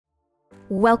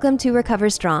Welcome to Recover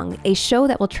Strong, a show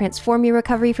that will transform your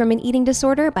recovery from an eating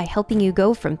disorder by helping you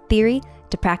go from theory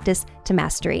to practice to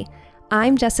mastery.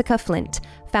 I'm Jessica Flint,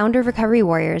 founder of Recovery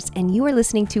Warriors, and you are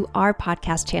listening to our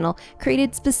podcast channel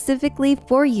created specifically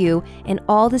for you in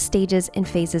all the stages and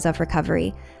phases of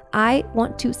recovery. I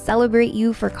want to celebrate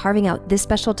you for carving out this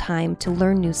special time to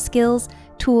learn new skills,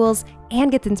 tools,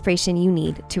 and get the inspiration you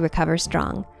need to recover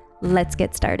strong. Let's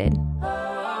get started.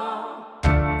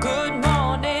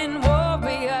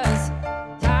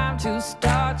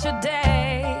 Start your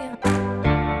day.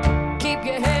 Keep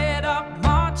your head up,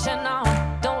 marching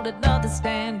on. Don't let nothing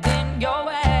stand in your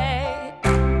way.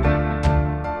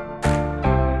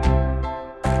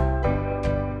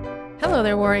 Hello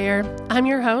there, warrior. I'm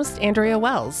your host, Andrea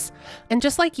Wells. And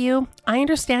just like you, I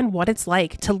understand what it's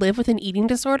like to live with an eating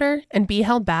disorder and be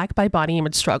held back by body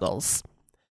image struggles.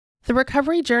 The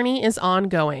recovery journey is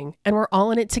ongoing, and we're all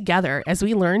in it together as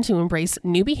we learn to embrace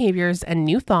new behaviors and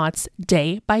new thoughts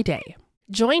day by day.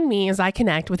 Join me as I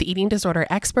connect with eating disorder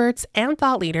experts and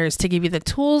thought leaders to give you the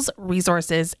tools,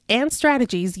 resources, and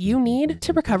strategies you need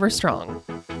to recover strong.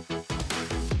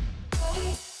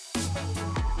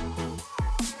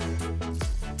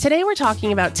 Today, we're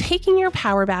talking about taking your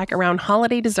power back around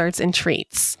holiday desserts and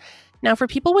treats. Now, for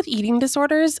people with eating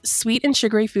disorders, sweet and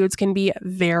sugary foods can be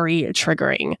very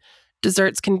triggering.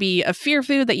 Desserts can be a fear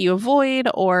food that you avoid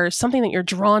or something that you're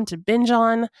drawn to binge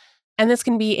on. And this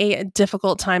can be a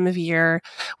difficult time of year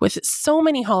with so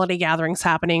many holiday gatherings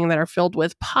happening that are filled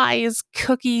with pies,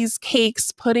 cookies,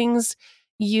 cakes, puddings,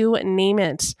 you name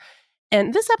it.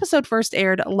 And this episode first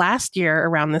aired last year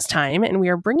around this time, and we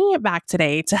are bringing it back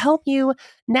today to help you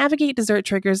navigate dessert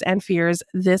triggers and fears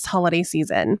this holiday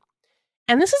season.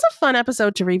 And this is a fun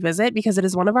episode to revisit because it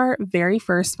is one of our very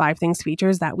first 5 Things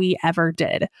features that we ever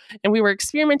did. And we were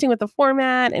experimenting with the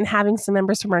format and having some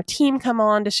members from our team come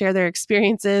on to share their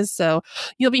experiences. So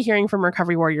you'll be hearing from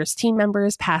Recovery Warriors team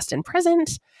members, past and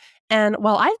present. And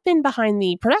while I've been behind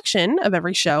the production of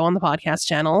every show on the podcast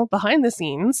channel, behind the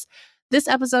scenes, this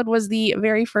episode was the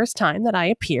very first time that I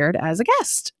appeared as a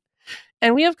guest.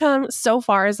 And we have come so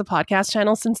far as a podcast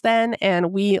channel since then,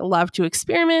 and we love to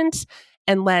experiment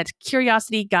and let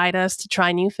curiosity guide us to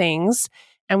try new things.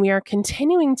 And we are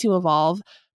continuing to evolve,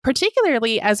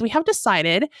 particularly as we have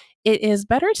decided it is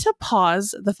better to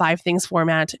pause the 5 Things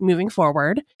format moving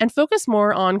forward and focus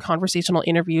more on conversational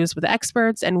interviews with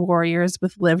experts and warriors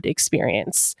with lived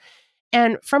experience.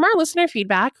 And from our listener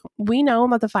feedback, we know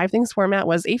that the 5 Things format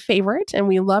was a favorite and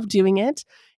we love doing it.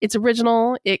 It's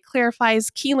original, it clarifies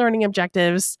key learning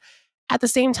objectives. At the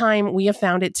same time, we have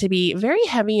found it to be very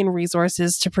heavy in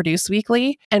resources to produce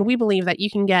weekly, and we believe that you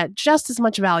can get just as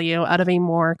much value out of a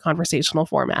more conversational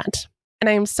format. And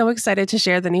I am so excited to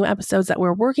share the new episodes that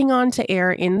we're working on to air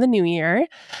in the new year.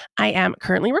 I am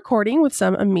currently recording with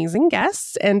some amazing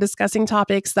guests and discussing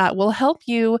topics that will help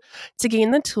you to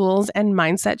gain the tools and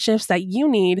mindset shifts that you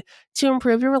need to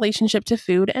improve your relationship to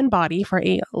food and body for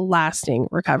a lasting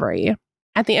recovery.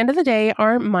 At the end of the day,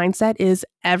 our mindset is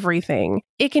everything.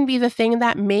 It can be the thing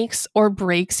that makes or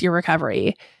breaks your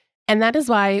recovery. And that is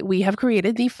why we have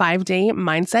created the 5-day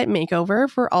mindset makeover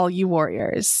for all you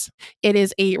warriors. It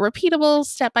is a repeatable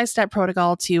step-by-step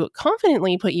protocol to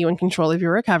confidently put you in control of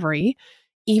your recovery,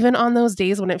 even on those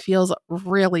days when it feels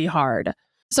really hard.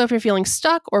 So if you're feeling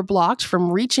stuck or blocked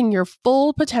from reaching your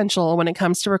full potential when it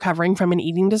comes to recovering from an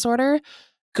eating disorder,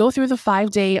 go through the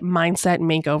 5-day mindset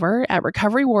makeover at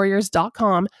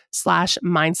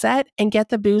recoverywarriors.com/mindset and get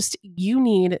the boost you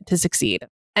need to succeed.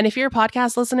 And if you're a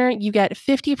podcast listener, you get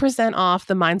 50% off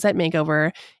the mindset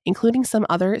makeover, including some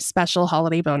other special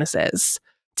holiday bonuses.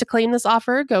 To claim this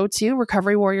offer, go to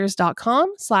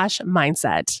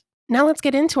recoverywarriors.com/mindset. Now let's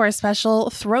get into our special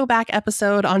throwback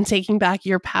episode on taking back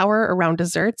your power around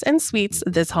desserts and sweets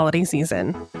this holiday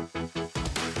season.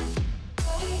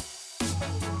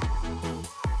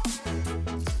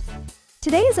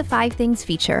 Today is a 5 Things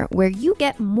feature where you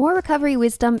get more recovery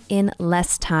wisdom in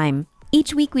less time.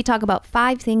 Each week, we talk about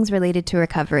 5 things related to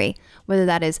recovery, whether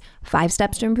that is 5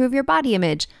 steps to improve your body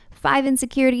image, 5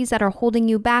 insecurities that are holding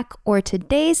you back, or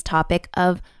today's topic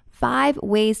of 5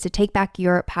 ways to take back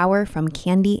your power from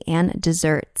candy and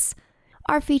desserts.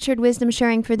 Our featured wisdom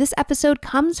sharing for this episode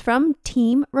comes from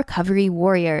Team Recovery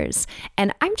Warriors.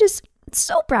 And I'm just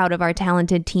so proud of our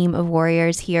talented team of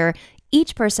warriors here.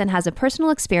 Each person has a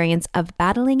personal experience of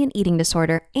battling an eating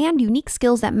disorder and unique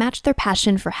skills that match their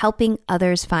passion for helping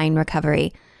others find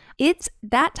recovery. It's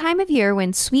that time of year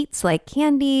when sweets like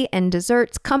candy and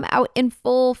desserts come out in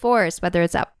full force, whether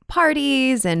it's at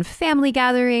parties and family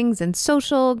gatherings and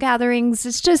social gatherings.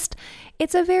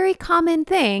 It's a very common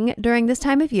thing during this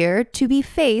time of year to be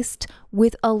faced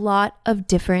with a lot of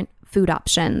different food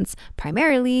options,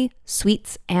 primarily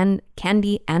sweets and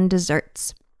candy and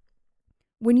desserts.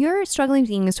 When you're struggling with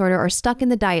eating disorder or stuck in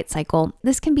the diet cycle,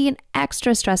 this can be an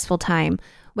extra stressful time.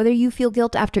 Whether you feel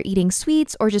guilt after eating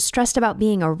sweets or just stressed about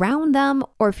being around them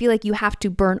or feel like you have to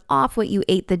burn off what you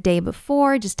ate the day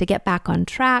before just to get back on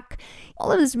track,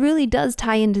 all of this really does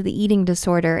tie into the eating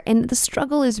disorder, and the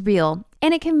struggle is real,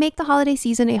 and it can make the holiday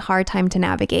season a hard time to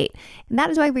navigate. And that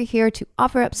is why we're here to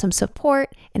offer up some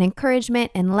support and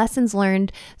encouragement and lessons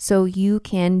learned so you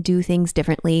can do things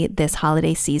differently this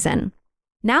holiday season.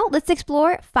 Now, let's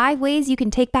explore 5 ways you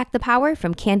can take back the power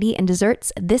from candy and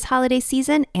desserts this holiday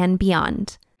season and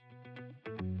beyond.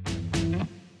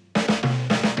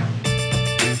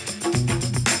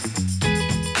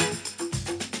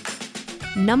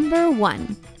 Number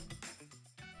 1,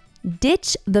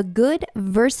 ditch the good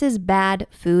versus bad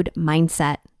food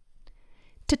mindset.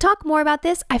 To talk more about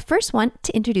this, I first want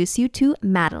to introduce you to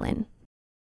Madeline.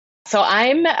 So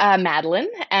I'm Madeline,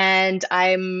 and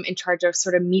I'm in charge of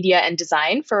sort of media and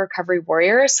design for Recovery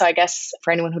Warrior. So I guess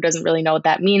for anyone who doesn't really know what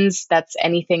that means, that's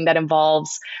anything that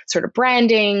involves sort of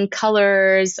branding,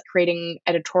 colors, creating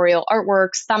editorial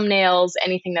artworks, thumbnails,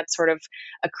 anything that's sort of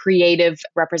a creative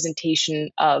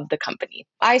representation of the company.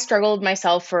 I struggled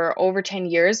myself for over 10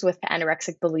 years with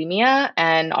anorexic bulimia,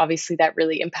 and obviously that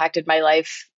really impacted my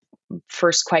life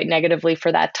first quite negatively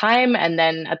for that time, and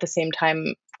then at the same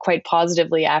time quite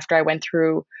positively after I went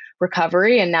through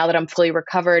recovery. And now that I'm fully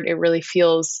recovered, it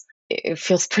feels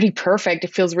pretty perfect.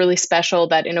 It feels really special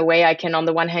that in a way I can, on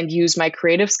the one hand, use my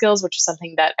creative skills, which is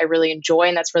something that I really enjoy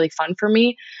and that's really fun for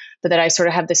me. But that I sort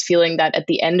of have this feeling that at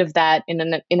the end of that, in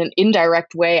an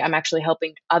indirect way, I'm actually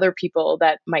helping other people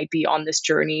that might be on this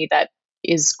journey that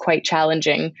is quite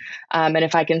challenging. And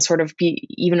if I can sort of be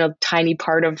even a tiny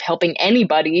part of helping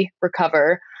anybody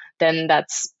recover, then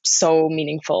that's so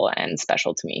meaningful and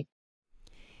special to me.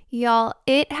 Y'all,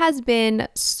 it has been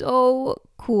so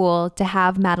cool to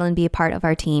have Madeline be a part of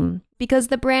our team because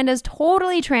the brand has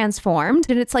totally transformed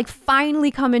and it's like finally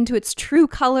come into its true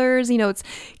colors. You know, it's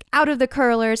out of the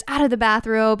curlers, out of the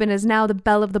bathrobe, and is now the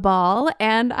belle of the ball.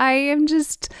 And I am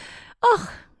just,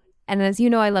 and as you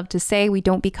know, I love to say, we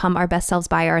don't become our best selves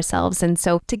by ourselves. And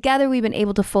so together we've been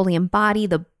able to fully embody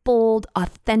the bold,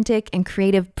 authentic, and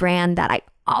creative brand that I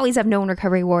always have known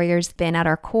Recovery Warriors been at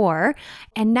our core.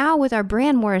 And now with our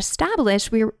brand more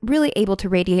established, we're really able to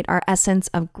radiate our essence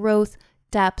of growth,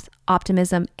 depth,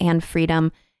 optimism, and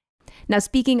freedom. Now,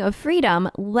 speaking of freedom,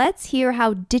 let's hear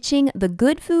how ditching the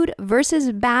good food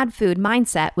versus bad food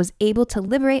mindset was able to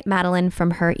liberate Madeline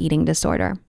from her eating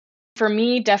disorder. For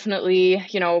me, definitely,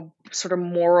 sort of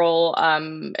moral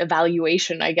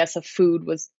evaluation, I guess, of food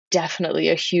was definitely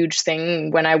a huge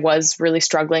thing when I was really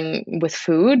struggling with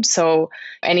food. So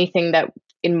anything that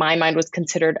in my mind was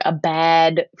considered a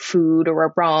bad food or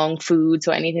a wrong food,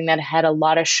 so anything that had a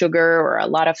lot of sugar or a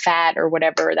lot of fat or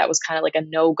whatever, that was kind of like a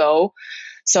no-go.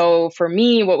 So for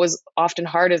me, what was often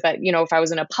hard is that, if I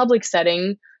was in a public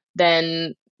setting,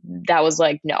 then that was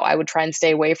like, no, I would try and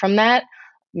stay away from that.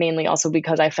 Mainly also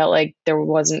because I felt like there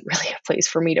wasn't really a place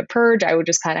for me to purge. I would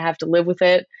just kind of have to live with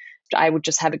it. I would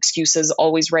just have excuses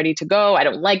always ready to go. I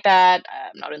don't like that.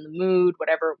 I'm not in the mood,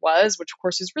 whatever it was, which of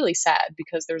course is really sad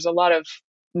because there's a lot of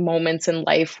moments in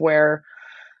life where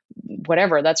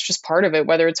whatever, that's just part of it,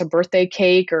 whether it's a birthday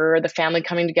cake or the family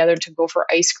coming together to go for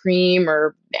ice cream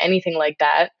or anything like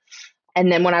that. And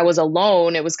then when I was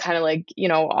alone, it was kind of like,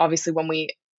 obviously when we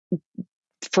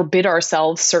forbid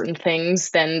ourselves certain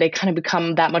things, then they kind of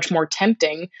become that much more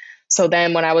tempting. So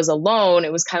then when I was alone,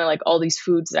 it was kind of like all these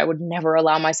foods that I would never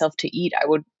allow myself to eat. I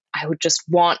would just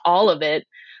want all of it.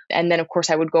 And then of course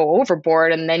I would go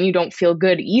overboard and then you don't feel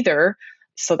good either.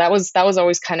 So that was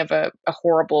always kind of a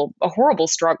horrible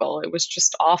struggle. It was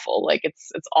just awful. Like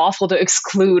it's awful to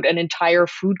exclude an entire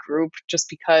food group just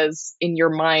because in your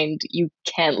mind you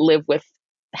can't live with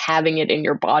having it in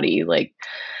your body. Like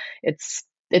it's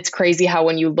crazy how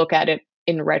when you look at it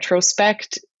in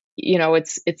retrospect,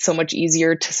 it's so much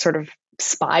easier to sort of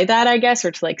spy that, I guess,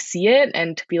 or to like see it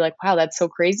and to be like, wow, that's so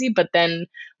crazy. But then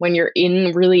when you're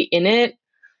really in it,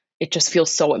 it just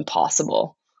feels so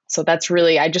impossible. So that's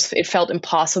really, it felt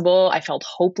impossible. I felt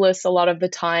hopeless a lot of the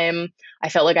time. I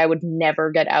felt like I would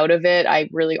never get out of it. I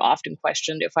really often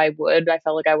questioned if I would. I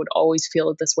felt like I would always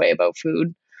feel this way about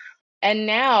food. And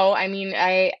now, I mean,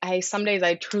 I some days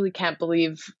I truly can't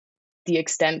believe the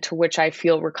extent to which I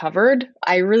feel recovered.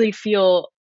 I really feel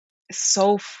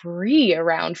so free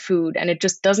around food and it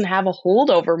just doesn't have a hold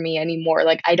over me anymore.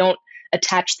 Like I don't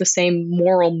attach the same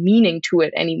moral meaning to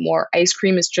it anymore. Ice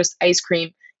cream is just ice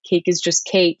cream. cake is just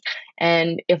cake.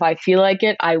 And if I feel like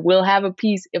it, I will have a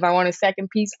piece. If I want a second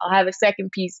piece, I'll have a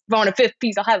second piece. If I want a fifth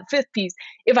piece, I'll have a fifth piece.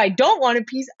 If I don't want a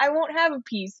piece, I won't have a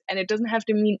piece. And it doesn't have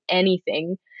to mean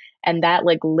anything. And that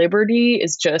like liberty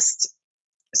is just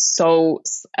so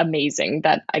amazing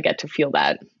that I get to feel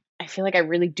that. I feel like I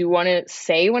really do want to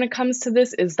say when it comes to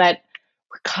this is that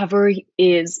recovery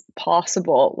is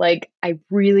possible. Like, I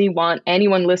really want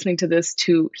anyone listening to this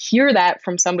to hear that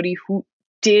from somebody who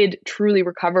did truly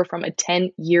recover from a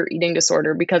 10-year eating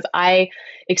disorder, because I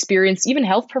experienced even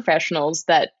health professionals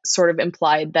that sort of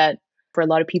implied that for a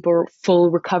lot of people,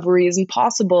 full recovery isn't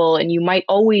possible. And you might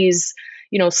always,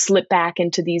 slip back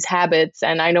into these habits.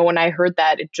 And I know when I heard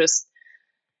that,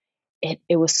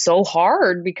 it was so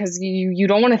hard, because you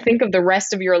don't want to think of the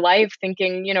rest of your life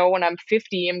thinking, when I'm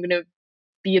 50, I'm going to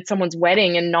be at someone's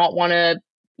wedding and not want to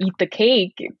eat the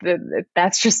cake.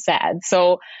 That's just sad.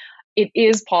 So it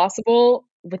is possible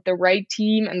with the right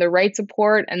team and the right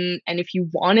support. And if you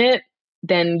want it,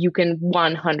 then you can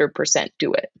 100%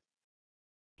 do it.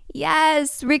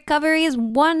 Yes, recovery is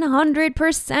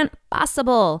 100%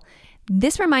 possible.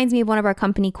 This reminds me of one of our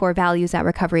company core values at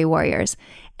Recovery Warriors,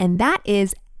 and that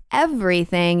is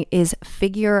everything is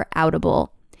figure outable.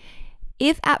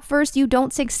 If at first you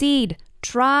don't succeed,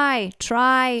 try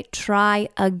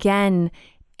again,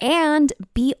 and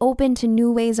be open to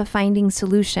new ways of finding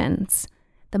solutions.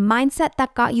 The mindset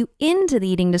that got you into the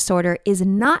eating disorder is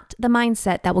not the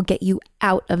mindset that will get you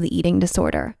out of the eating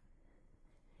disorder.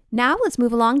 Now let's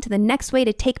move along to the next way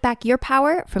to take back your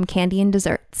power from candy and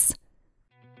desserts.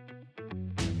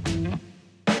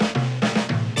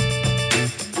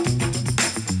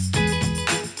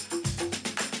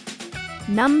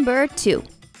 Number 2,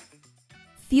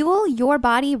 fuel your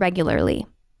body regularly.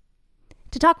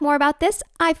 To talk more about this,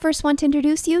 I first want to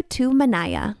introduce you to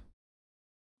Manaya.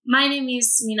 My name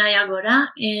is Minaya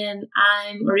Gora, and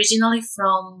I'm originally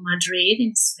from Madrid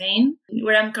in Spain,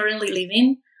 where I'm currently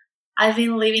living. I've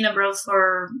been living abroad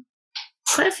for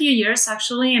quite a few years,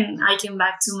 actually, and I came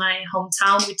back to my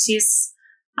hometown, which is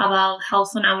about half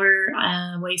an hour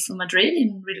away from Madrid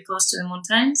and really close to the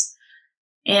mountains.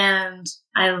 And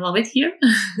I love it here.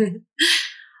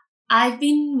 I've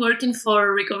been working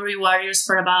for Recovery Warriors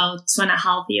for about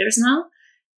 2.5 years now,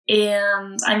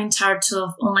 and I'm in charge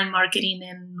of online marketing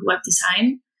and web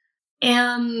design.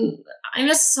 And I'm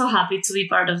just so happy to be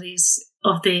part of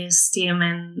this team,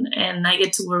 and I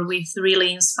get to work with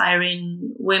really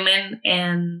inspiring women,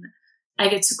 and I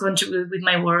get to contribute with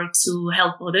my work to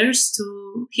help others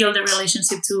to heal their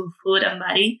relationship to food and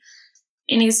body.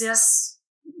 And it's just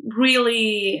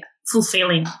really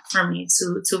fulfilling for me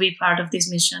to be part of this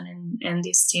mission and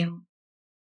this team.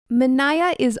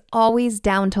 Manaya is always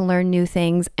down to learn new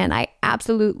things, and I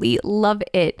absolutely love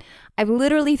it. I've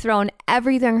literally thrown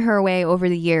everything her way over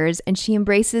the years, and she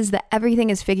embraces the everything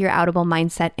is figure outable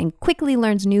mindset and quickly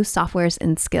learns new softwares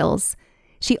and skills.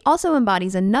 She also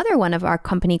embodies another one of our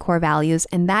company core values,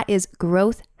 and that is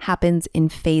growth happens in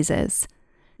phases.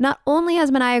 Not only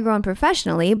has Manaya grown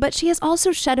professionally, but she has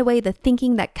also shed away the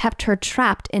thinking that kept her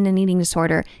trapped in an eating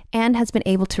disorder and has been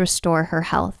able to restore her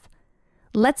health.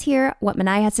 Let's hear what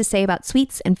Manaya has to say about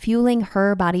sweets and fueling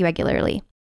her body regularly.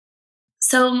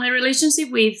 So my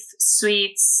relationship with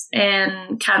sweets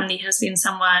and candy has been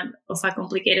somewhat of a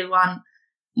complicated one,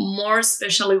 more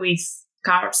especially with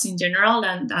carbs in general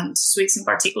than sweets in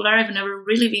particular. I've never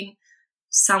really been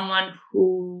someone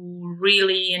who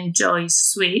really enjoys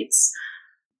sweets.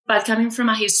 But coming from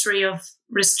a history of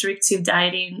restrictive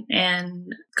dieting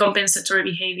and compensatory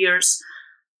behaviors,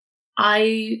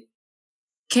 I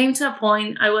came to a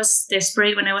point I was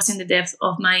desperate when I was in the depth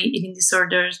of my eating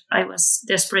disorders. I was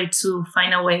desperate to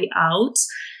find a way out.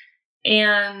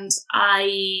 And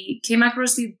I came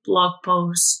across the blog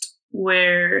post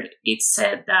where it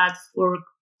said that for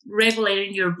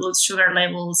regulating your blood sugar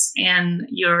levels and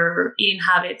your eating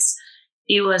habits,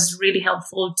 it was really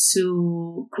helpful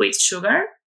to quit sugar.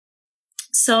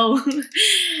 So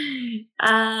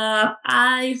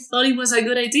I thought it was a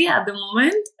good idea at the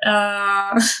moment.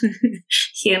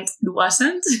 Hint, it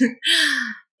wasn't.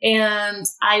 And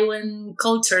I went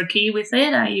cold turkey with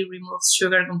it. I removed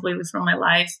sugar completely from my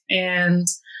life. And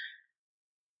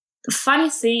the funny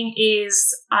thing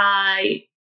is,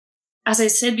 as I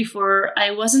said before,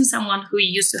 I wasn't someone who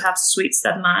used to have sweets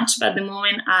that much. But the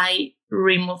moment I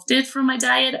removed it from my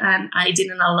diet and I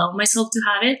didn't allow myself to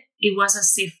have it, it was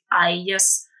as if I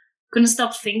just couldn't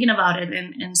stop thinking about it.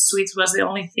 And sweets was the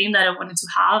only thing that I wanted to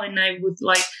have. And I would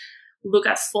look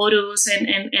at photos and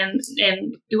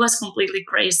it was completely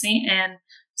crazy. And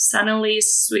suddenly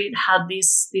sweet had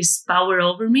this power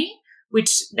over me,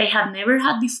 which they had never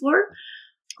had before.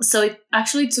 So it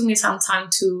actually took me some time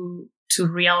to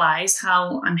realize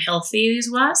how unhealthy this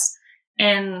was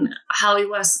and how it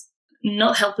was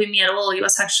not helping me at all. It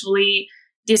was actually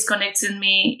disconnecting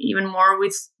me even more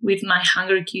with my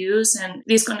hunger cues and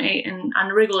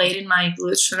unregulating my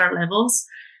blood sugar levels.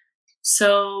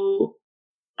 So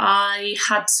I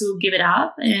had to give it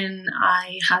up, and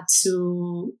I had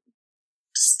to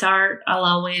start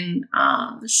allowing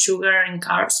sugar and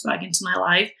carbs back into my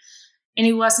life. And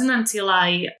it wasn't until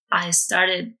I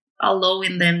started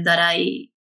allowing them that I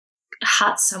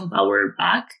had some power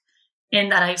back,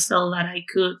 and that I felt that I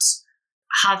could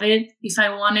have it if I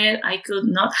wanted. I could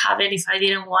not have it if I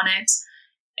didn't want it.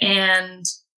 And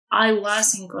I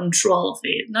was in control of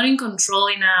it. Not in control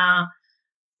in a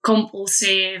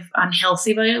compulsive,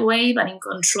 unhealthy way, but in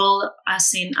control as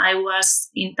in I was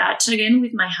in touch again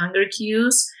with my hunger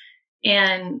cues,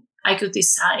 and I could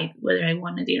decide whether I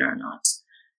wanted it or not.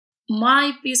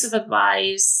 My piece of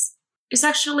advice is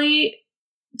actually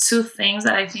two things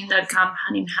that I think that come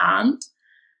hand in hand.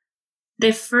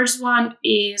 The first one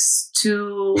is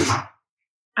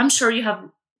I'm sure you have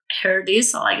heard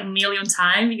this like a million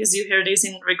times because you hear this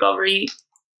in recovery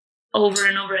over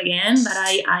and over again, but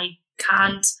I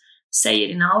can't say it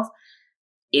enough.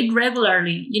 Eat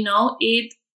regularly,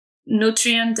 eat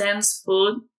nutrient-dense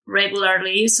food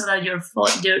regularly so that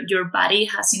your body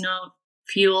has enough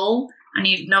fuel and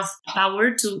enough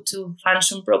power to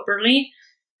function properly.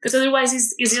 Because otherwise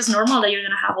it's just normal that you're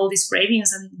going to have all these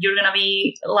cravings and you're going to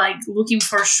be like looking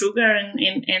for sugar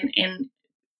and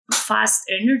fast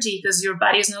energy because your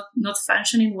body is not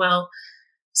functioning well.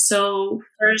 So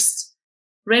first,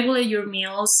 regulate your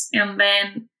meals, and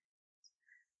then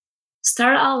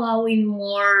start allowing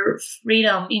more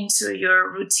freedom into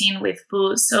your routine with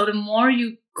food. So the more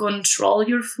you control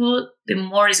your food, the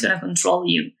more it's going to control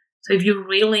you. So if you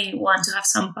really want to have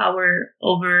some power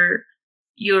over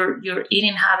your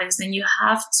eating habits, then you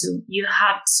have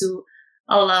to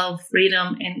allow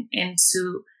freedom and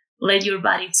to let your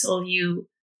body tell you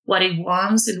what it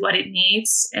wants and what it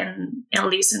needs, and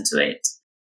listen to it.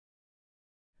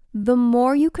 The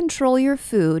more you control your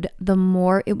food, the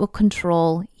more it will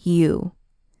control you.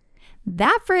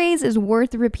 That phrase is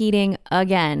worth repeating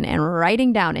again and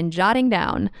writing down and jotting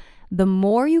down. The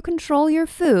more you control your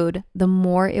food, the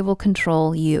more it will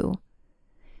control you.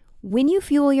 When you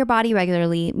fuel your body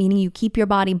regularly, meaning you keep your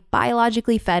body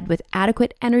biologically fed with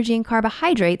adequate energy and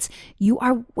carbohydrates, you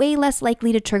are way less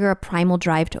likely to trigger a primal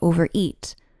drive to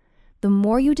overeat. The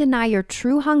more you deny your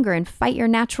true hunger and fight your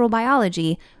natural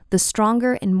biology, the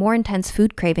stronger and more intense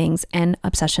food cravings and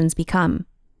obsessions become.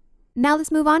 Now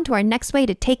let's move on to our next way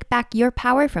to take back your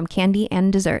power from candy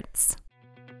and desserts.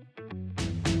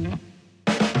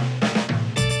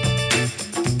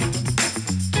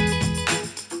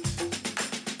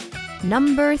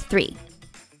 Number 3,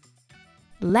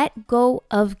 let go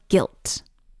of guilt.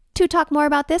 To talk more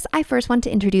about this, I first want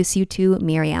to introduce you to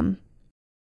Miriam.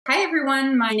 Hi,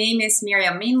 everyone. My name is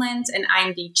Miriam Mainland, and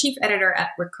I'm the chief editor at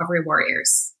Recovery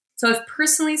Warriors. So I've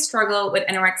personally struggled with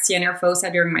anorexia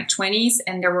nervosa during my 20s,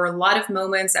 and there were a lot of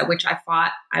moments at which I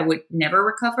thought I would never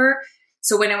recover.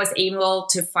 So when I was able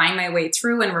to find my way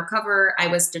through and recover, I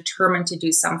was determined to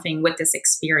do something with this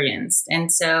experience.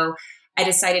 And so I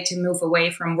decided to move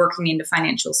away from working in the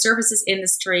financial services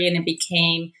industry, and it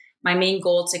became my main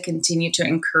goal to continue to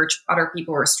encourage other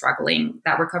people who are struggling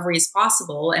that recovery is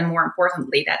possible, and more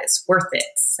importantly, that it's worth it.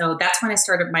 So that's when I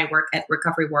started my work at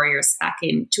Recovery Warriors back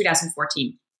in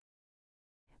 2014.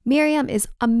 Miriam is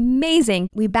amazing.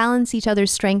 We balance each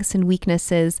other's strengths and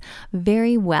weaknesses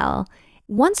very well.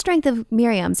 One strength of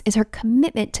Miriam's is her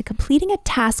commitment to completing a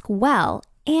task well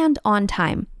and on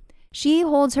time. She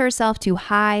holds herself to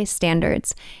high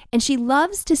standards, and she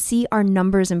loves to see our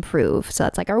numbers improve. So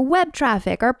that's like our web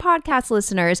traffic, our podcast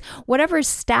listeners, whatever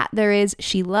stat there is,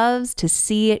 she loves to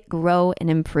see it grow and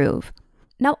improve.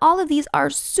 Now, all of these are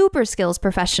super skills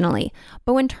professionally,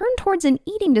 but when turned towards an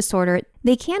eating disorder,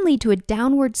 they can lead to a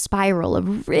downward spiral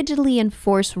of rigidly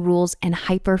enforced rules and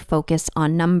hyper-focus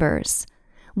on numbers.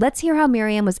 Let's hear how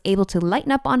Miriam was able to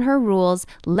lighten up on her rules,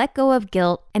 let go of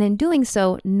guilt, and in doing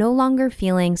so, no longer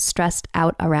feeling stressed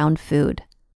out around food.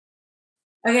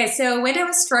 Okay, so when I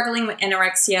was struggling with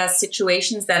anorexia,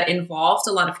 situations that involved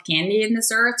a lot of candy and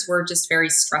desserts were just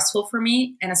very stressful for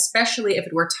me, and especially if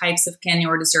it were types of candy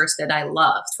or desserts that I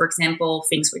loved. For example,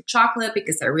 things with chocolate,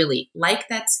 because I really like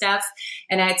that stuff,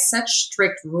 and I had such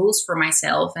strict rules for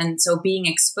myself, and so being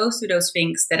exposed to those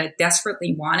things that I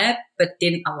desperately wanted but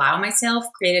didn't allow myself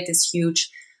created this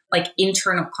huge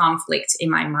internal conflict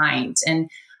in my mind. And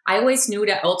I always knew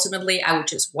that ultimately I would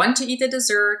just want to eat the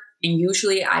dessert, and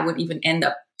usually I would even end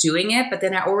up doing it. But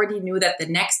then I already knew that the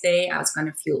next day I was going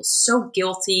to feel so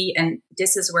guilty. And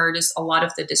this is where just a lot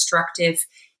of the destructive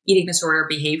eating disorder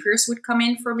behaviors would come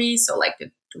in for me. So like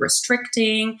the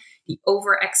restricting, the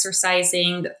over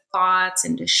exercising, the thoughts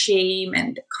and the shame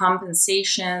and the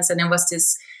compensations. And it was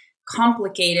this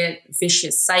complicated,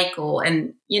 vicious cycle.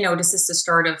 And, this is the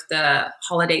start of the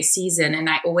holiday season. And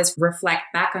I always reflect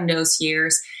back on those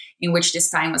years in which this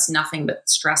time was nothing but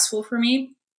stressful for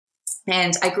me.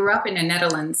 And I grew up in the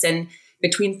Netherlands, and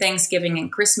between Thanksgiving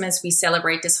and Christmas, we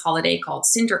celebrate this holiday called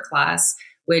Sinterklaas,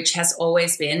 which has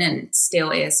always been and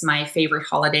still is my favorite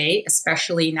holiday,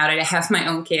 especially now that I have my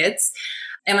own kids.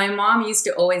 And my mom used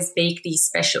to always bake these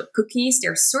special cookies.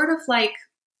 They're sort of like,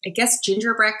 I guess,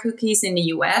 gingerbread cookies in the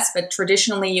US, but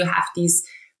traditionally you have these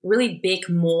really big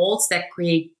molds that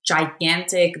create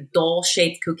gigantic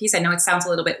doll-shaped cookies. I know it sounds a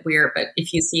little bit weird, but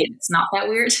if you see it, it's not that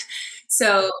weird.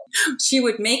 So she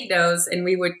would make those, and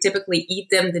we would typically eat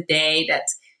them the day that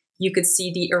you could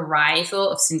see the arrival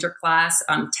of Sinterklaas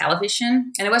on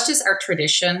television. And it was just our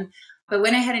tradition. But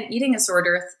when I had an eating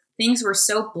disorder, things were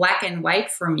so black and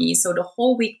white for me. So the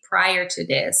whole week prior to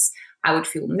this, I would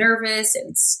feel nervous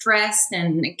and stressed.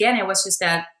 And again, it was just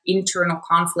that internal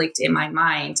conflict in my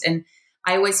mind. And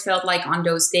I always felt like on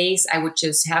those days, I would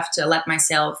just have to let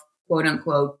myself, quote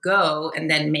unquote, go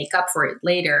and then make up for it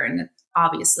later. And it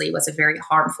obviously was a very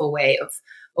harmful way of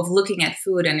looking at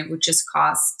food, and it would just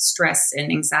cause stress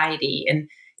and anxiety. And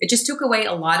it just took away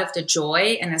a lot of the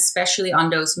joy, and especially on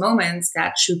those moments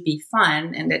that should be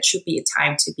fun and that should be a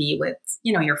time to be with,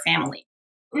 your family.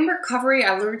 In recovery,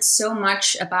 I learned so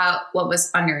much about what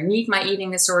was underneath my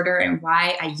eating disorder and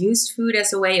why I used food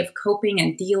as a way of coping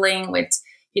and dealing with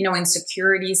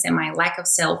insecurities and my lack of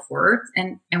self-worth,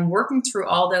 and working through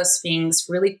all those things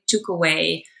really took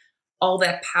away all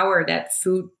that power that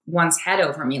food once had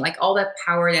over me, like all that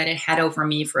power that it had over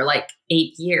me for like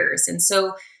 8 years. And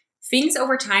so things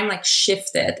over time like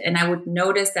shifted, and I would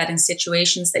notice that in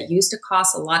situations that used to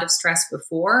cause a lot of stress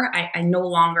before, I no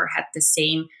longer had the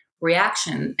same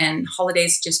reaction, and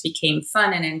holidays just became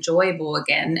fun and enjoyable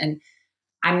again. And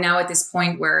I'm now at this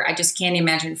point where I just can't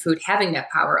imagine food having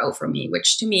that power over me,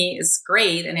 which to me is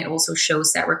great. And it also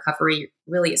shows that recovery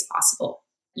really is possible.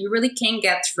 You really can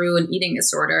get through an eating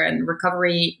disorder, and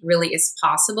recovery really is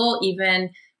possible. Even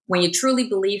when you truly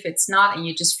believe it's not and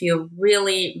you just feel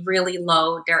really, really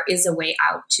low, there is a way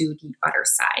out to the other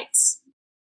sides.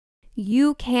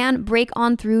 You can break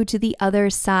on through to the other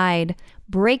side.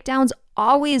 Breakdowns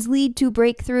always lead to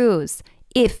breakthroughs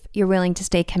if you're willing to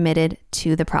stay committed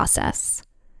to the process.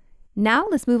 Now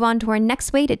let's move on to our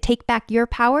next way to take back your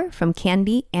power from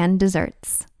candy and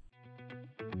desserts.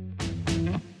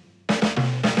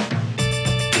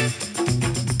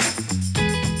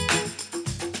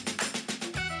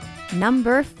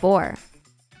 Number 4,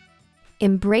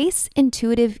 embrace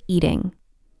intuitive eating.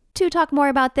 To talk more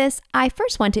about this, I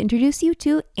first want to introduce you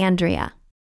to Andrea.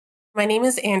 My name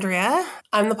is Andrea.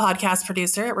 I'm the podcast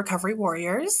producer at Recovery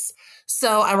Warriors.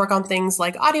 So I work on things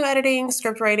like audio editing,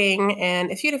 script writing,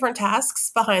 and a few different tasks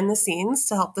behind the scenes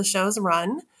to help the shows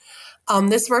run.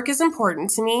 This work is important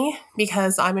to me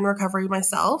because I'm in recovery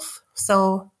myself.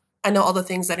 So I know all the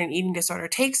things that an eating disorder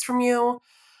takes from you.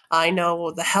 I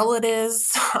know the hell it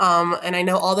is. And I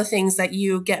know all the things that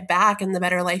you get back and the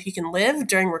better life you can live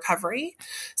during recovery.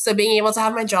 So being able to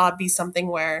have my job be something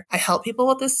where I help people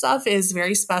with this stuff is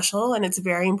very special, and it's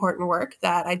very important work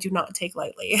that I do not take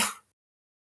lightly.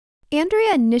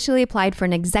 Andrea initially applied for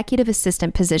an executive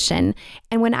assistant position,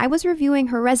 and when I was reviewing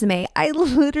her resume, I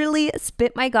literally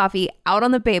spit my coffee out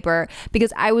on the paper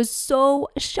because I was so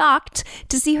shocked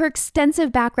to see her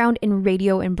extensive background in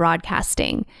radio and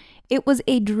broadcasting. It was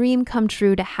a dream come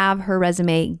true to have her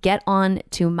resume get on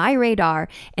to my radar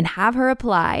and have her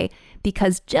apply,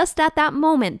 because just at that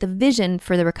moment, the vision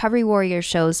for the Recovery Warrior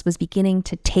shows was beginning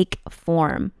to take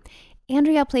form.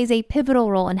 Andrea plays a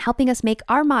pivotal role in helping us make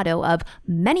our motto of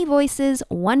many voices,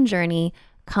 one journey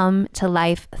come to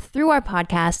life through our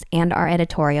podcast and our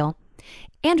editorial.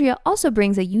 Andrea also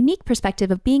brings a unique perspective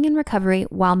of being in recovery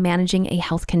while managing a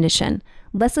health condition.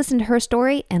 Let's listen to her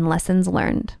story and lessons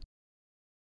learned.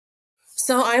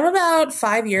 So I'm about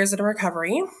 5 years into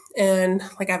recovery, and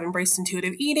I've embraced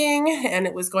intuitive eating, and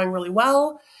it was going really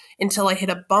well until I hit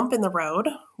a bump in the road,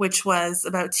 which was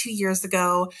about 2 years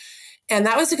ago. And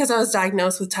that was because I was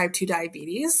diagnosed with type 2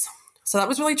 diabetes. So that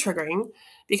was really triggering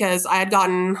because I had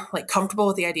gotten comfortable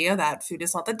with the idea that food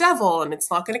is not the devil and it's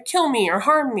not going to kill me or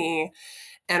harm me.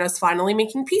 And I was finally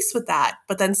making peace with that.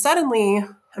 But then suddenly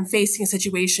I'm facing a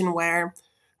situation where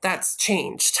that's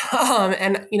changed.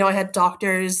 I had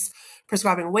doctors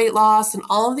prescribing weight loss and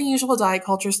all of the usual diet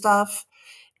culture stuff.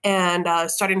 and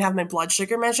starting to have my blood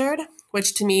sugar measured,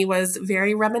 which to me was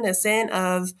very reminiscent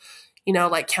of,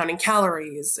 like counting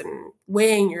calories and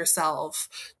weighing yourself.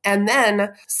 And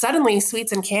then suddenly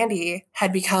sweets and candy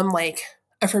had become like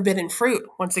a forbidden fruit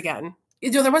once again.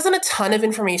 There wasn't a ton of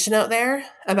information out there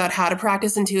about how to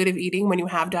practice intuitive eating when you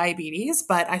have diabetes,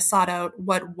 but I sought out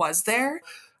what was there.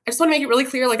 I just want to make it really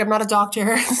clear, like, I'm not a doctor.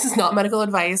 This is not medical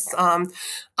advice. I'm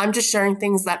just sharing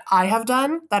things that I have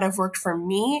done that have worked for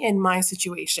me in my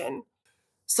situation.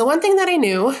 So one thing that I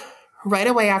knew right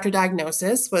away after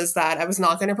diagnosis was that I was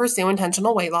not going to pursue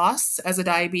intentional weight loss as a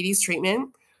diabetes treatment.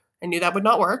 I knew that would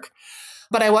not work.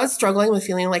 But I was struggling with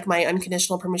feeling like my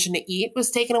unconditional permission to eat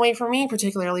was taken away from me,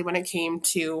 particularly when it came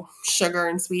to sugar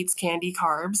and sweets, candy,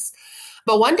 carbs.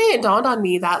 But one day it dawned on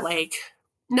me that, like,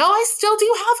 no, I still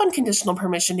do have unconditional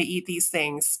permission to eat these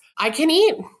things. I can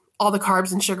eat all the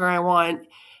carbs and sugar I want.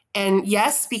 And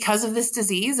yes, because of this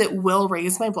disease, it will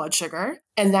raise my blood sugar,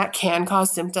 and that can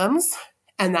cause symptoms,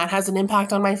 and that has an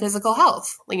impact on my physical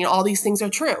health. All these things are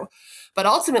true. But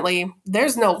ultimately,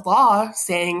 there's no law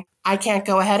saying I can't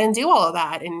go ahead and do all of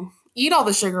that and eat all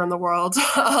the sugar in the world.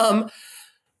 But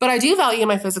I do value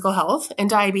my physical health, and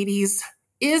diabetes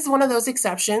is one of those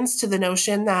exceptions to the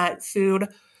notion that food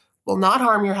will not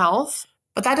harm your health.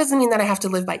 But that doesn't mean that I have to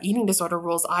live by eating disorder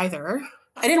rules either.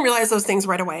 I didn't realize those things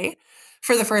right away.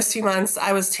 For the first few months,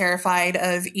 I was terrified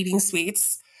of eating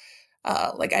sweets.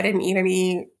 I didn't eat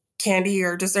any candy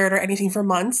or dessert or anything for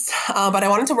months, but I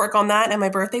wanted to work on that, and my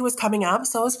birthday was coming up,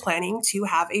 so I was planning to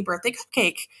have a birthday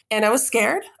cupcake, and I was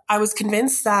scared. I was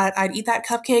convinced that I'd eat that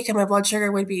cupcake and my blood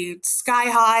sugar would be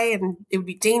sky high and it would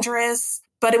be dangerous,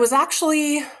 but it was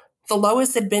actually the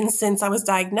lowest it had been since I was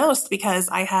diagnosed because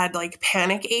I had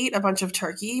panic ate a bunch of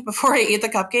turkey before I ate the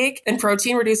cupcake, and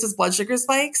protein reduces blood sugar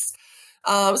spikes.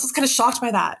 I was just kind of shocked by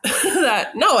that,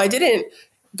 that no, I didn't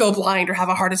go blind or have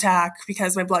a heart attack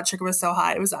because my blood sugar was so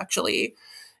high. It was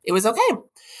okay.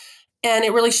 And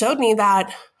it really showed me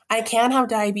that I can have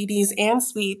diabetes and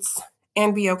sweets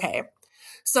and be okay.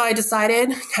 So I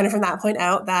decided kind of from that point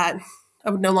out that I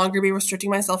would no longer be restricting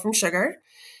myself from sugar.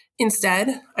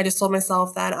 Instead, I just told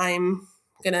myself that I'm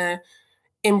going to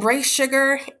embrace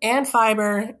sugar and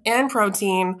fiber and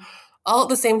protein all at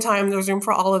the same time. There's room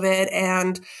for all of it.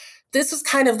 And this was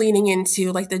kind of leaning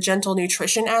into the gentle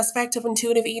nutrition aspect of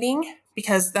intuitive eating,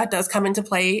 because that does come into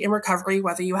play in recovery,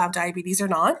 whether you have diabetes or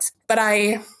not. But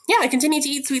I continue to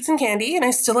eat sweets and candy, and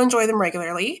I still enjoy them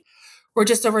regularly. We're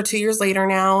just over 2 years later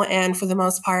now, and for the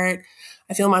most part,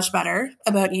 I feel much better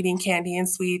about eating candy and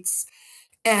sweets.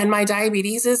 And my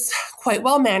diabetes is quite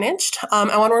well managed.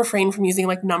 I want to refrain from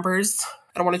using numbers.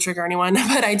 I don't want to trigger anyone,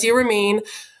 but I do remain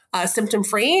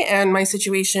symptom-free, and my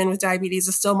situation with diabetes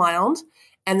is still mild.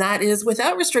 And that is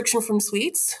without restriction from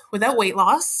sweets, without weight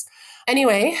loss.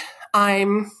 Anyway,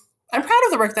 I'm proud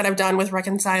of the work that I've done with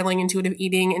reconciling intuitive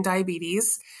eating and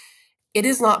diabetes. It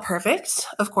is not perfect,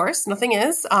 of course, nothing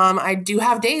is. I do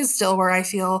have days still where I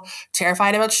feel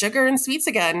terrified about sugar and sweets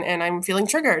again, and I'm feeling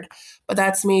triggered. But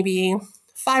that's maybe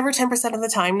 5 or 10% of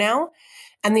the time now.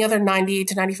 And the other 90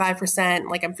 to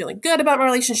 95%, I'm feeling good about my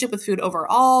relationship with food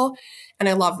overall. And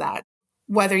I love that.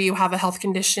 Whether you have a health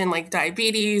condition like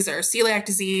diabetes or celiac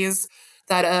disease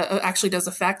that actually does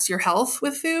affect your health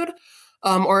with food,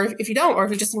 or if you don't, or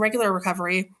if you're just in regular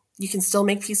recovery, you can still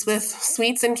make peace with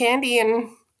sweets and candy and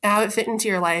have it fit into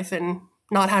your life and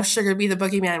not have sugar be the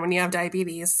boogeyman when you have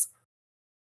diabetes.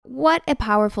 What a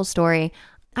powerful story.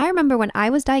 I remember when I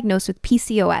was diagnosed with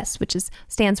PCOS, which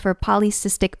stands for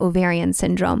polycystic ovarian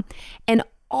syndrome, and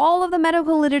all of the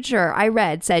medical literature I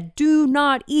read said, do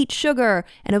not eat sugar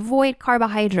and avoid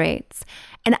carbohydrates.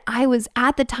 And I was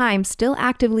at the time still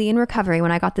actively in recovery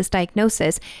when I got this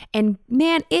diagnosis. And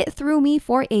man, it threw me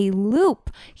for a loop.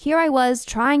 Here I was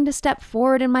trying to step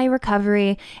forward in my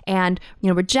recovery and,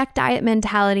 reject diet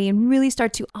mentality and really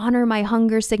start to honor my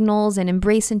hunger signals and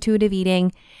embrace intuitive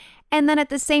eating. And then at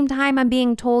the same time, I'm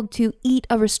being told to eat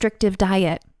a restrictive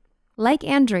diet. Like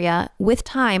Andrea, with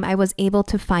time, I was able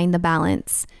to find the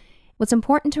balance. What's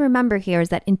important to remember here is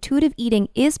that intuitive eating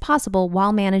is possible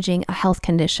while managing a health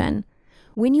condition.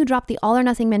 When you drop the all or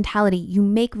nothing mentality, you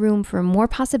make room for more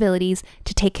possibilities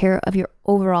to take care of your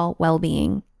overall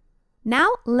well-being. Now,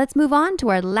 let's move on to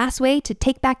our last way to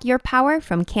take back your power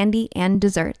from candy and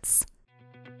desserts.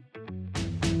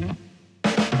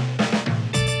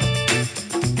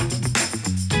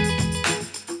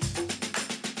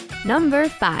 Number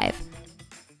 5.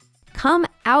 Come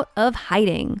out of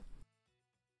hiding.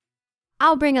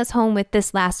 I'll bring us home with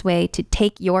this last way to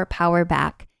take your power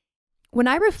back. When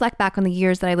I reflect back on the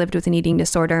years that I lived with an eating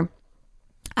disorder,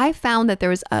 I found that there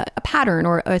was a pattern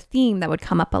or a theme that would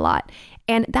come up a lot.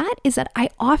 And that is that I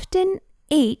often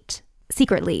ate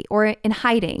secretly or in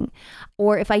hiding.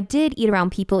 Or if I did eat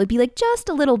around people, it'd be like just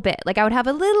a little bit. Like I would have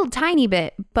a little tiny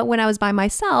bit, but when I was by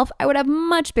myself, I would have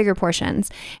much bigger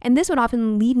portions. And this would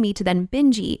often lead me to then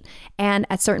binge eat. And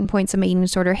at certain points in my eating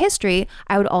disorder history,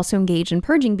 I would also engage in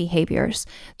purging behaviors.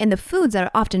 And the foods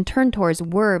that I often turned towards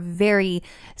were very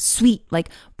sweet, like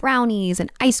brownies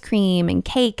and ice cream and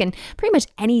cake and pretty much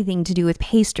anything to do with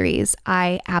pastries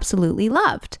I absolutely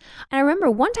loved. And I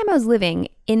remember one time I was living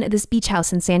in this beach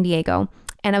house in San Diego,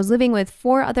 and I was living with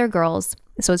 4 other girls.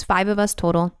 So it was 5 of us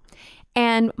total.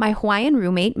 And my Hawaiian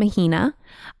roommate, Mahina,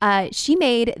 she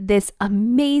made this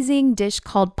amazing dish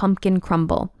called pumpkin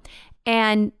crumble.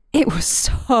 And it was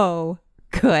so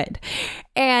good.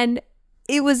 And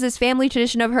it was this family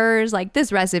tradition of hers, like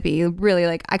this recipe, really,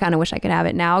 like I kind of wish I could have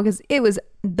it now because it was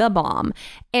the bomb.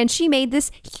 And she made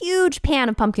this huge pan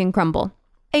of pumpkin crumble,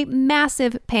 a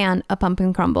massive pan of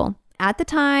pumpkin crumble. At the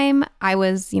time, I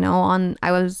was,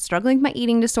 I was struggling with my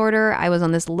eating disorder. I was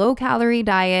on this low calorie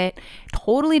diet,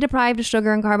 totally deprived of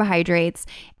sugar and carbohydrates.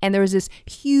 And there was this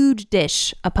huge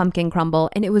dish of pumpkin crumble,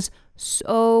 and it was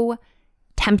so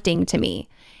tempting to me.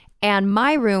 And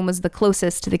my room was the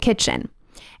closest to the kitchen.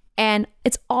 And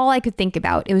it's all I could think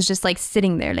about. It was just like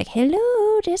sitting there like,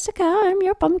 hello, Jessica, I'm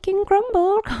your pumpkin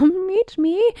crumble. Come meet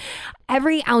me.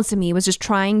 Every ounce of me was just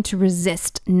trying to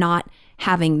resist not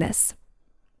having this.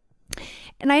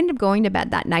 And I ended up going to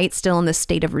bed that night still in this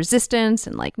state of resistance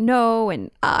and like, no,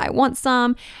 and I want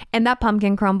some. And that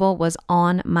pumpkin crumble was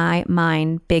on my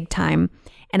mind big time.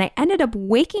 And I ended up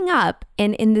waking up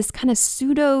and in this kind of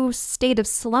pseudo state of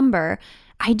slumber,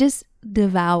 I just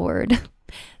devoured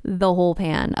the whole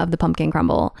pan of the pumpkin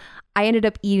crumble. I ended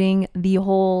up eating the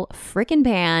whole freaking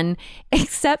pan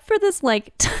except for this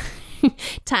like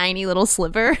tiny little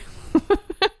sliver.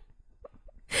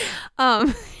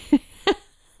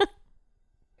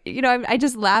 I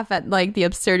just laugh at like the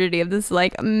absurdity of this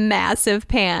like massive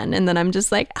pan. And then I'm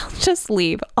just like, I'll just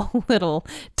leave a little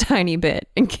tiny bit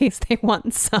in case they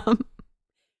want some.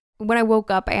 When I woke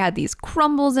up, I had these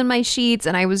crumbles in my sheets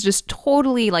and I was just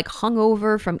totally like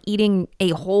hungover from eating a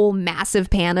whole massive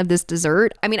pan of this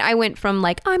dessert. I mean, I went from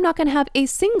like, I'm not going to have a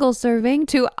single serving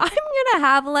to I'm going to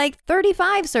have like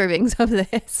 35 servings of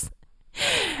this.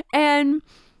 And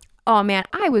oh man,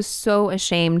 I was so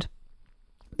ashamed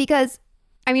because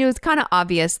I mean, it was kind of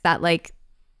obvious that like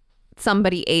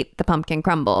somebody ate the pumpkin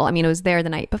crumble. I mean, it was there the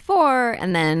night before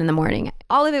and then in the morning,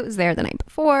 all of it was there the night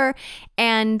before.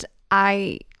 And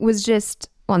I was just,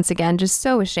 once again, just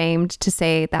so ashamed to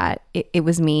say that it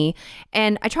was me.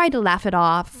 And I tried to laugh it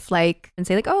off and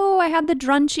say like, oh, I had the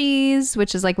drunchies,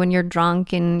 which is like when you're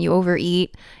drunk and you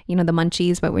overeat, the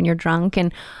munchies, but when you're drunk.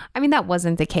 And I mean, that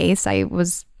wasn't the case. I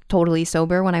was totally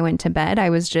sober when I went to bed. I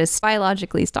was just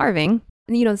biologically starving.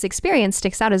 This experience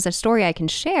sticks out as a story I can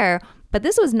share, but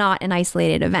this was not an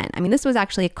isolated event. I mean, this was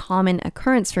actually a common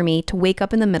occurrence for me to wake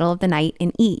up in the middle of the night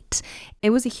and eat.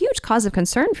 It was a huge cause of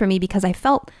concern for me because I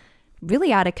felt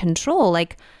really out of control.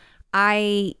 Like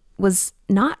I was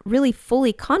not really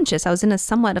fully conscious. I was in a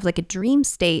somewhat of like a dream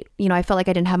state. I felt like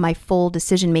I didn't have my full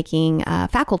decision-making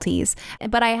faculties.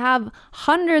 But I have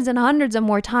hundreds and hundreds of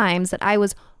more times that I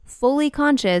was fully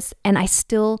conscious and I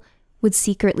still would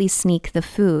secretly sneak the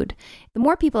food. The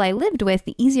more people I lived with,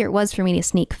 the easier it was for me to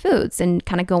sneak foods and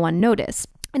kind of go unnoticed.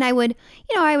 And I would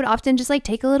often just like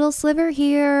take a little sliver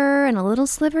here and a little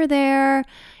sliver there.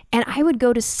 And I would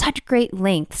go to such great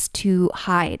lengths to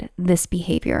hide this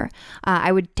behavior.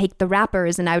 I would take the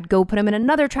wrappers and I would go put them in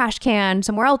another trash can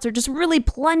somewhere else or just really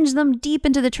plunge them deep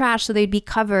into the trash so they'd be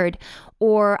covered.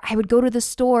 Or I would go to the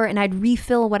store and I'd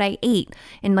refill what I ate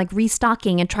and like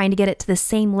restocking and trying to get it to the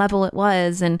same level it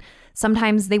was. And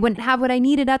sometimes they wouldn't have what I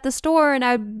needed at the store and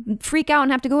I'd freak out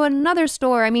and have to go to another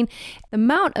store. I mean, the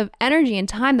amount of energy and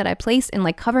time that I placed in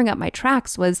like covering up my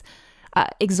tracks was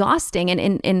exhausting.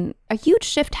 And a huge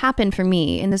shift happened for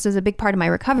me, and this was a big part of my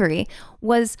recovery,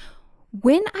 was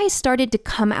when I started to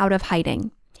come out of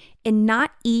hiding and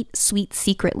not eat sweets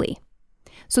secretly.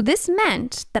 So this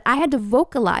meant that I had to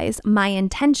vocalize my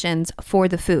intentions for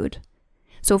the food.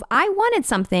 So if I wanted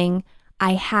something,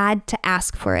 I had to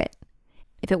ask for it.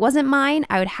 If it wasn't mine,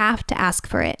 I would have to ask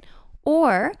for it.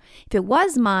 Or if it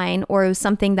was mine or it was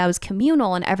something that was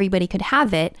communal and everybody could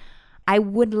have it, I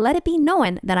would let it be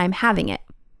known that I'm having it.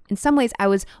 In some ways, I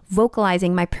was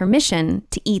vocalizing my permission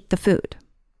to eat the food.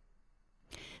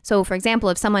 So for example,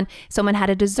 if someone had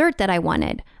a dessert that I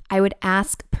wanted, I would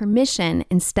ask permission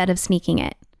instead of sneaking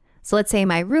it. So let's say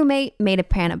my roommate made a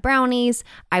pan of brownies.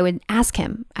 I would ask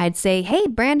him. I'd say, hey,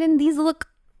 Brandon, these look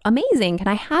amazing. Can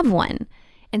I have one?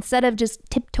 instead of just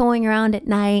tiptoeing around at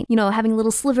night, you know, having a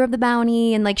little sliver of the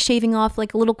bounty and like shaving off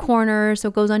like a little corner so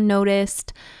it goes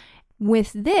unnoticed.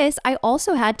 With this, I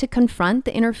also had to confront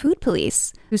the inner food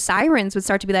police, whose sirens would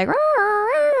start to be like,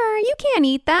 you can't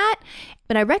eat that.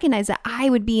 But I recognized that I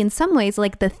would be in some ways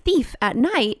like the thief at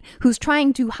night who's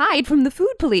trying to hide from the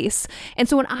food police. And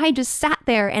so when I just sat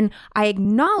there and I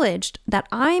acknowledged that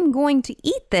I'm going to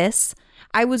eat this,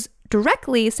 I was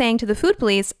directly saying to the food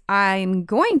police, I'm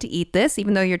going to eat this,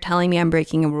 even though you're telling me I'm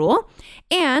breaking a rule.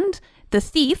 And the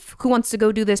thief who wants to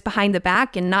go do this behind the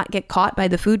back and not get caught by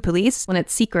the food police when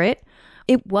it's secret,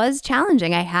 it was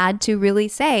challenging. I had to really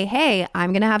say, hey,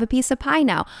 I'm going to have a piece of pie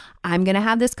now. I'm going to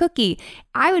have this cookie.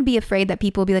 I would be afraid that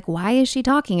people would be like, why is she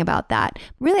talking about that?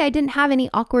 Really, I didn't have any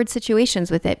awkward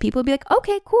situations with it. People would be like,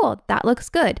 okay, cool. That looks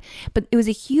good. But it was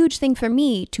a huge thing for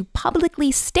me to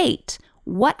publicly state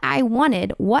what I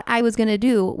wanted, what I was going to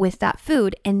do with that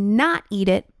food and not eat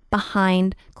it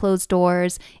behind closed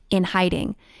doors in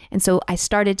hiding. And so I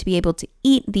started to be able to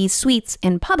eat these sweets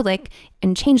in public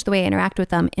and change the way I interact with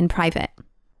them in private.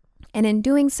 And in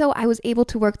doing so, I was able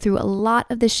to work through a lot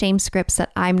of the shame scripts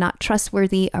that I'm not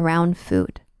trustworthy around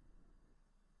food.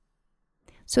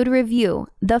 So to review,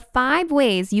 the 5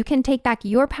 ways you can take back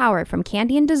your power from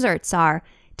candy and desserts are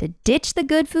to ditch the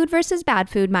good food versus bad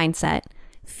food mindset,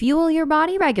 fuel your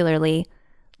body regularly,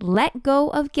 let go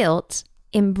of guilt,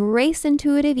 embrace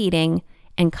intuitive eating,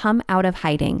 and come out of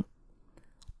hiding.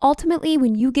 Ultimately,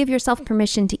 when you give yourself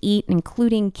permission to eat,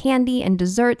 including candy and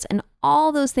desserts and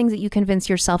all those things that you convince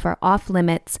yourself are off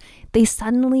limits, they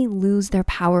suddenly lose their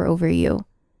power over you.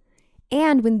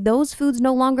 And when those foods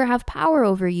no longer have power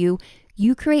over you,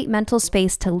 you create mental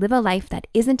space to live a life that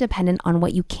isn't dependent on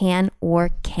what you can or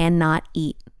cannot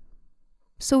eat.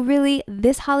 So really,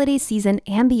 this holiday season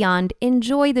and beyond,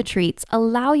 enjoy the treats.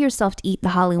 Allow yourself to eat the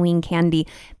Halloween candy,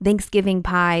 Thanksgiving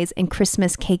pies, and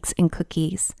Christmas cakes and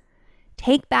cookies.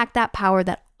 Take back that power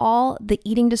that all the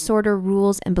eating disorder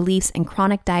rules and beliefs and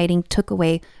chronic dieting took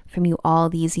away from you all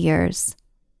these years.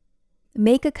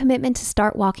 Make a commitment to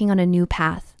start walking on a new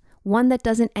path, one that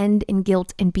doesn't end in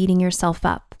guilt and beating yourself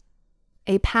up.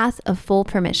 A path of full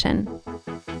permission.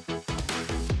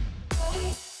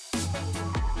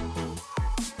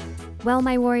 Well,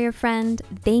 my warrior friend,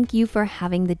 thank you for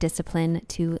having the discipline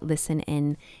to listen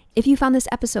in. If you found this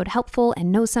episode helpful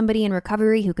and know somebody in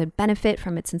recovery who could benefit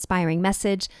from its inspiring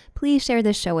message, please share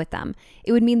this show with them.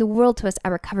 It would mean the world to us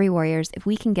at Recovery Warriors if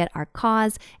we can get our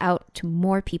cause out to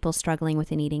more people struggling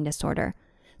with an eating disorder.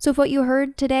 So if what you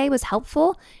heard today was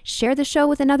helpful, share the show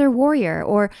with another warrior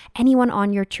or anyone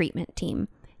on your treatment team.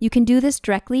 You can do this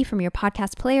directly from your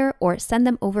podcast player or send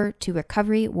them over to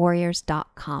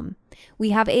recoverywarriors.com. We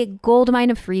have a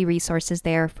goldmine of free resources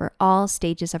there for all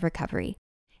stages of recovery.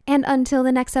 And until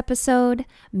the next episode,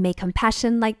 may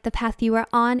compassion light the path you are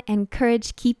on and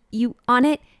courage keep you on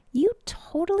it. You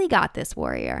totally got this,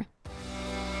 warrior.